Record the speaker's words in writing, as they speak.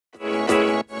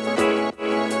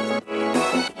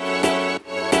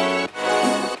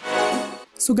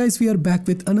So guys, we are back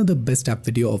with another best app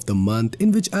video of the month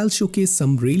in which I'll showcase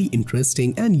some really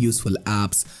interesting and useful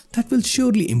apps that will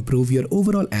surely improve your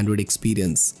overall Android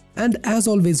experience. And as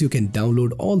always, you can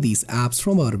download all these apps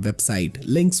from our website.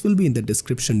 Links will be in the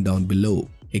description down below.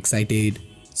 Excited?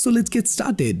 So let's get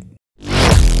started.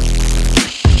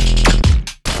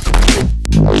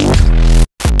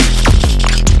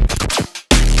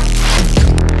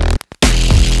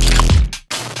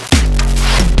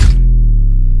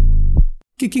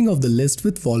 Kicking off the list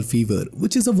with Wallfever,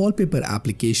 which is a wallpaper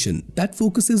application that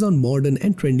focuses on modern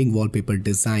and trending wallpaper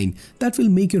design that will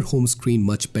make your home screen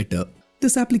much better.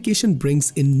 This application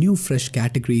brings in new fresh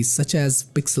categories such as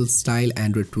pixel style,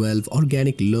 Android 12,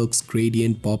 organic looks,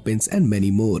 gradient, pop-ins and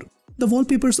many more. The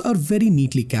wallpapers are very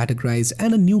neatly categorized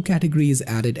and a new category is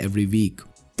added every week.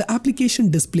 The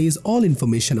application displays all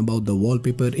information about the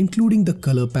wallpaper, including the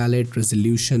color palette,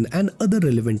 resolution and other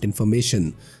relevant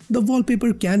information. The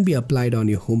wallpaper can be applied on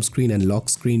your home screen and lock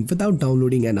screen without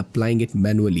downloading and applying it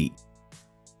manually.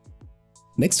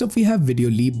 Next up we have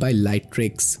Video Leap by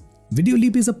Lightroom. Video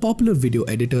Leap is a popular video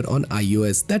editor on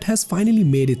iOS that has finally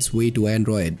made its way to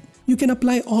Android. You can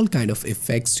apply all kind of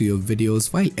effects to your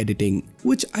videos while editing,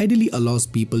 which ideally allows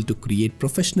people to create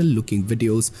professional looking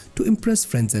videos to impress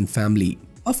friends and family.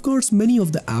 Of course, many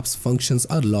of the app's functions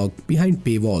are locked behind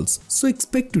paywalls, so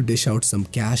expect to dish out some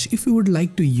cash if you would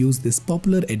like to use this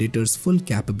popular editor's full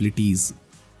capabilities.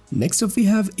 Next up we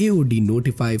have AOD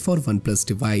Notify for OnePlus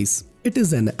device. It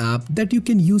is an app that you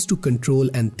can use to control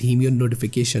and theme your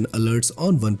notification alerts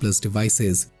on OnePlus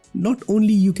devices. Not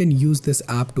only you can use this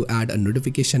app to add a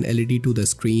notification LED to the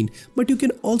screen, but you can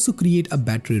also create a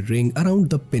battery ring around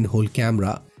the pinhole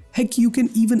camera. Heck, you can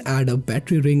even add a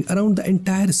battery ring around the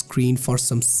entire screen for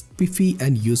some spiffy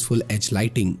and useful edge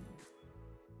lighting.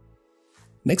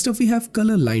 Next up we have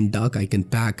Color Line Dark Icon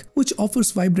Pack, which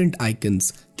offers vibrant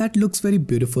icons that looks very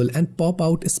beautiful and pop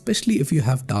out, especially if you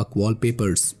have dark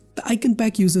wallpapers. The icon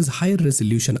pack uses higher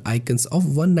resolution icons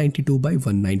of 192 by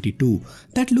 192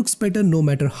 that looks better no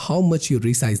matter how much you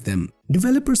resize them.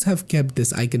 Developers have kept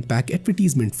this icon pack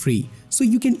advertisement free, so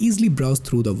you can easily browse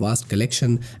through the vast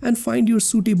collection and find your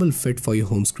suitable fit for your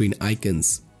home screen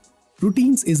icons.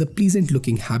 Routines is a pleasant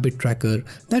looking habit tracker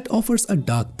that offers a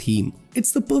dark theme.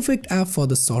 It's the perfect app for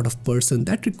the sort of person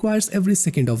that requires every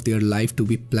second of their life to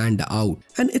be planned out,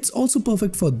 and it's also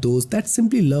perfect for those that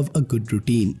simply love a good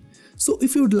routine. So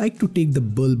if you would like to take the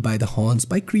bull by the horns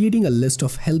by creating a list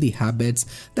of healthy habits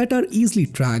that are easily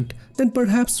tracked, then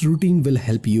perhaps Routine will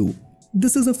help you.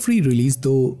 This is a free release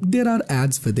though there are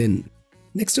ads within.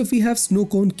 Next up we have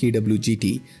Snowcone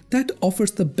KWGT that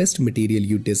offers the best material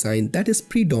you design that is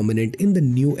predominant in the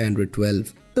new Android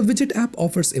 12. The widget app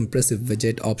offers impressive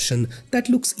widget option that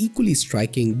looks equally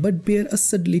striking but bear a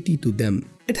subtlety to them.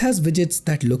 It has widgets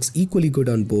that looks equally good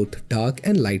on both dark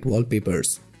and light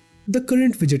wallpapers. The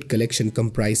current widget collection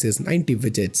comprises 90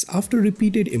 widgets after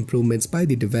repeated improvements by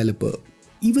the developer.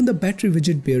 Even the battery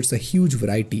widget bears a huge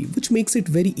variety, which makes it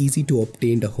very easy to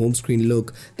obtain a home screen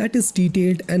look that is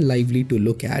detailed and lively to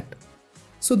look at.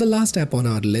 So the last app on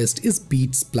our list is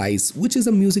Beat Splice, which is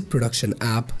a music production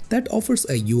app that offers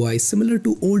a UI similar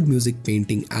to old music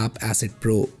painting app Asset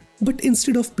Pro. But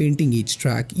instead of painting each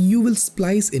track, you will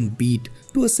splice in beat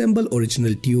to assemble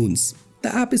original tunes.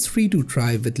 The app is free to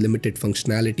try with limited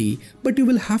functionality, but you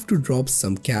will have to drop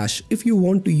some cash if you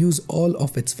want to use all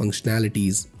of its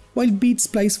functionalities. While Beat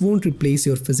Splice won't replace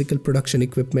your physical production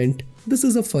equipment, this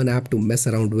is a fun app to mess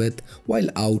around with while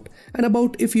out and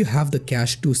about if you have the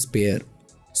cash to spare.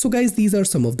 So guys, these are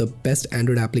some of the best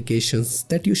Android applications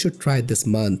that you should try this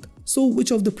month. So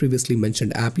which of the previously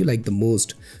mentioned app you like the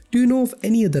most? Do you know of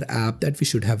any other app that we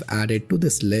should have added to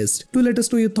this list? Do let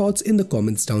us know your thoughts in the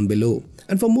comments down below.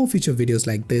 And for more future videos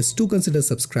like this, do consider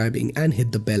subscribing and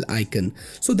hit the bell icon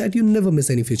so that you never miss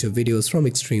any future videos from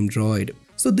Extreme Droid.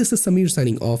 So this is Samir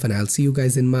signing off and I'll see you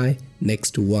guys in my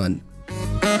next one.